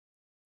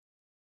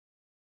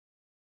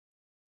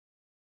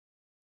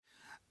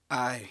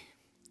I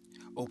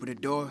opened the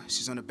door,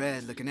 she's on the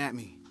bed looking at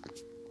me.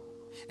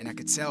 And I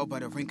could tell by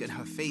the wrinkle in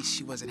her face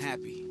she wasn't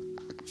happy.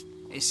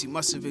 And she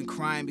must have been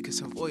crying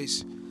because her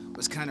voice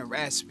was kind of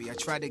raspy. I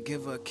tried to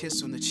give her a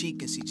kiss on the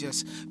cheek and she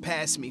just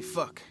passed me.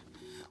 Fuck.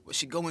 Was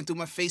she going through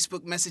my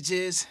Facebook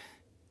messages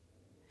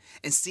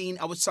and seen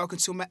I was talking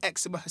to my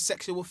ex about her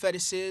sexual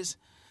fetishes?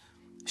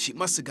 She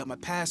must have got my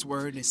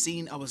password and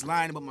seen I was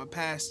lying about my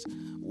past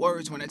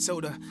words when I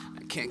told her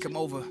I can't come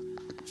over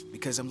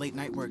because I'm late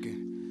night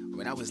working.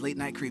 When I was late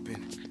night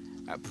creeping,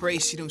 I pray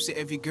she don't see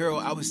every girl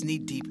I was knee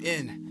deep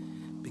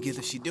in. Because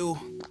if she do,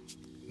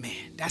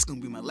 man, that's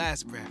gonna be my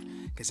last breath.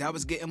 Cause I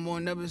was getting more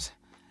numbers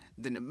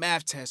than the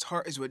math test.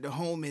 Heart is where the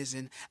home is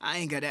and I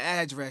ain't got an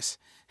address.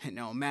 And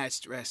now I'm mad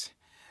stressed.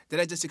 Did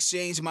I just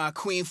exchange my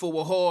queen for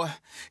a whore?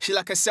 She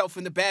like herself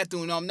in the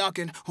bathroom, now I'm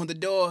knocking on the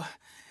door.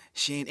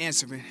 She ain't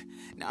answering,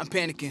 now I'm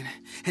panicking.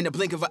 In the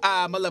blink of an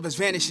eye, my love is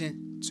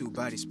vanishing. Two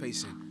bodies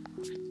pacing,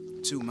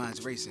 two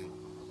minds racing.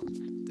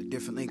 The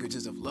different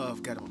languages of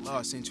love got them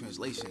lost in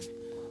translation.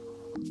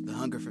 The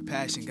hunger for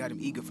passion got them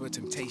eager for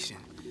temptation.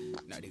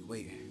 Now they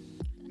waiting,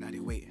 now they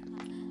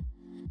waiting.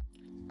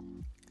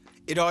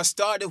 It all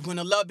started when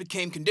the love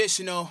became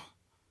conditional.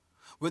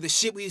 Where the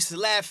shit we used to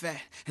laugh at,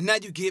 and now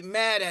you get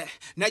mad at.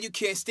 Now you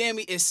can't stand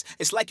me,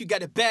 it's like you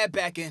got a bad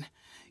back in.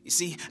 You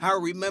see, I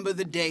remember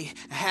the day,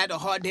 I had a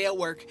hard day at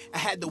work, I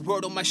had the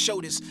world on my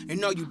shoulders,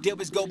 and all you did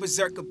was go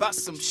berserk about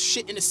some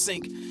shit in the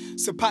sink,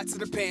 some pots in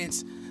the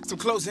pans, some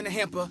clothes in the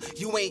hamper.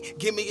 You ain't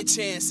give me a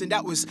chance, and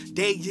that was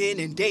day in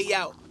and day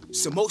out.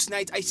 So most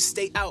nights I used to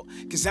stay out,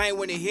 cause I ain't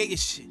wanna hear your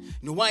shit.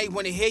 No, I ain't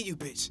wanna hear you,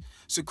 bitch.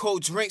 So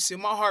cold drinks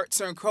and my heart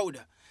turned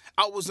colder.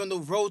 I was on the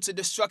road to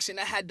destruction,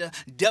 I had the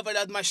devil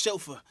as my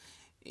chauffeur,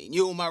 and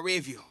you in my rear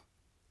view.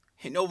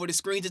 And over the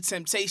screens of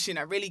temptation,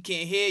 I really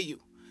can't hear you.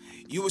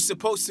 You were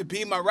supposed to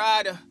be my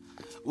rider.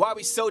 Why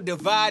we so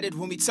divided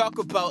when we talk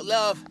about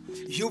love?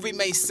 You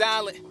remain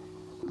silent.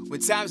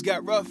 When times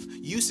got rough,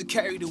 you used to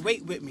carry the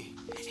weight with me.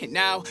 And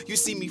now you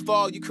see me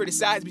fall, you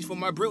criticize me for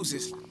my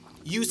bruises.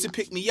 You used to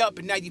pick me up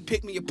and now you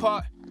pick me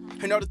apart.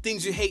 And all the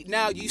things you hate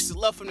now, you used to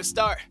love from the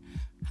start.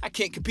 I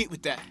can't compete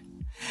with that.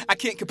 I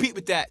can't compete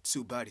with that.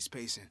 Two bodies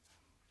pacing,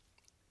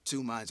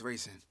 two minds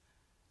racing.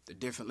 The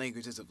different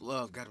languages of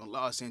love got them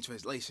lost in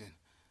translation.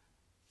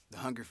 The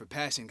hunger for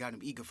passion got them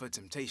eager for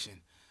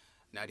temptation.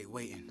 Now they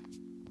waiting,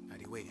 now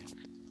they waiting.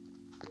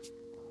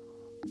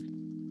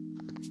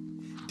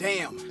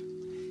 Damn,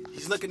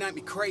 he's looking at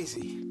me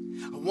crazy.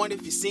 I wonder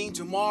if he's seen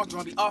Jamal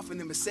driving off in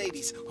the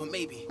Mercedes, or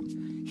maybe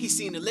he's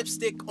seen the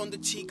lipstick on the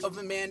cheek of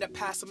a man that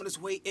passed him on his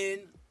way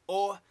in,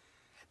 or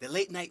the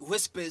late night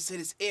whispers in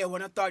his ear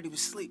when I thought he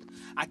was asleep.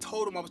 I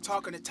told him I was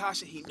talking to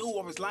Tasha. He knew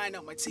I was lying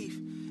out my teeth.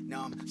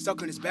 Now I'm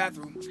stuck in his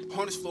bathroom,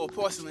 on his floor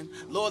porcelain.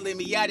 Lord, let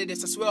me out of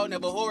this. I swear I'll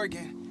never whore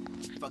again.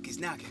 Fuck, he's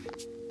knocking.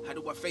 How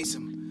do I face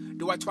him?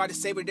 Do I try to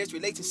savor this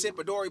relationship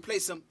or do I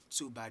replace him?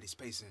 Two bodies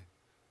pacing,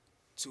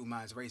 two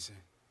minds racing.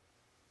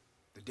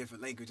 The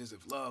different languages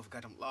of love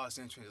got them lost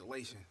in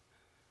translation.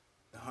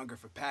 The hunger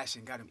for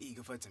passion got them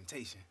eager for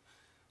temptation.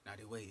 Now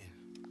they waiting,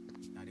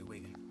 now they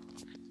waiting.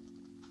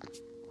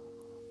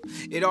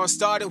 It all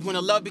started when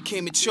the love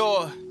became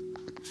mature.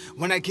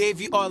 When I gave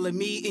you all of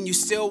me and you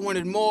still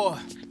wanted more.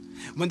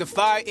 When the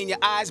fire in your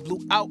eyes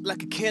blew out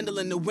like a candle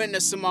in the winter,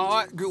 so my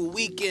heart grew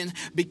weak and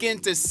began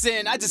to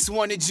sin. I just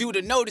wanted you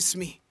to notice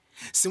me.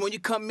 So when you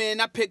come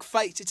in, I pick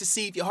fights just to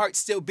see if your heart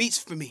still beats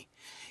for me.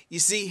 You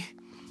see,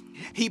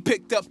 he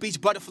picked up each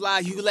butterfly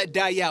you let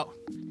die out.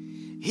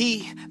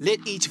 He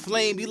lit each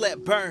flame you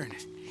let burn.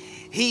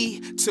 He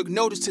took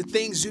notice to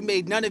things you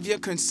made none of your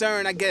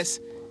concern. I guess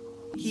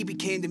he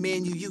became the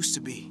man you used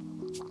to be.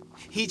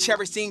 He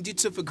cherished things you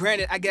took for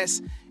granted. I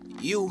guess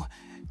you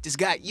just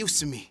got used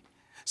to me.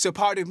 So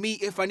pardon me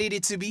if I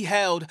needed to be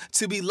held,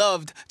 to be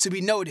loved, to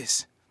be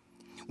noticed.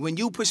 When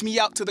you pushed me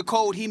out to the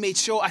cold, he made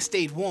sure I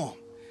stayed warm.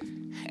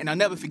 And I'll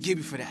never forgive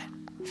you for that.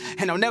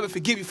 And I'll never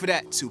forgive you for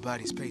that. Two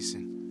bodies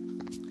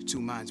pacing,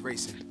 two minds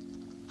racing.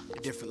 The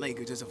different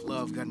languages of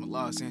love got them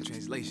lost in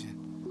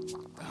translation.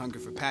 The hunger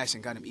for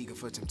passion got them eager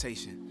for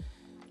temptation.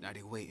 Now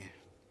they waiting,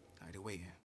 now they waiting.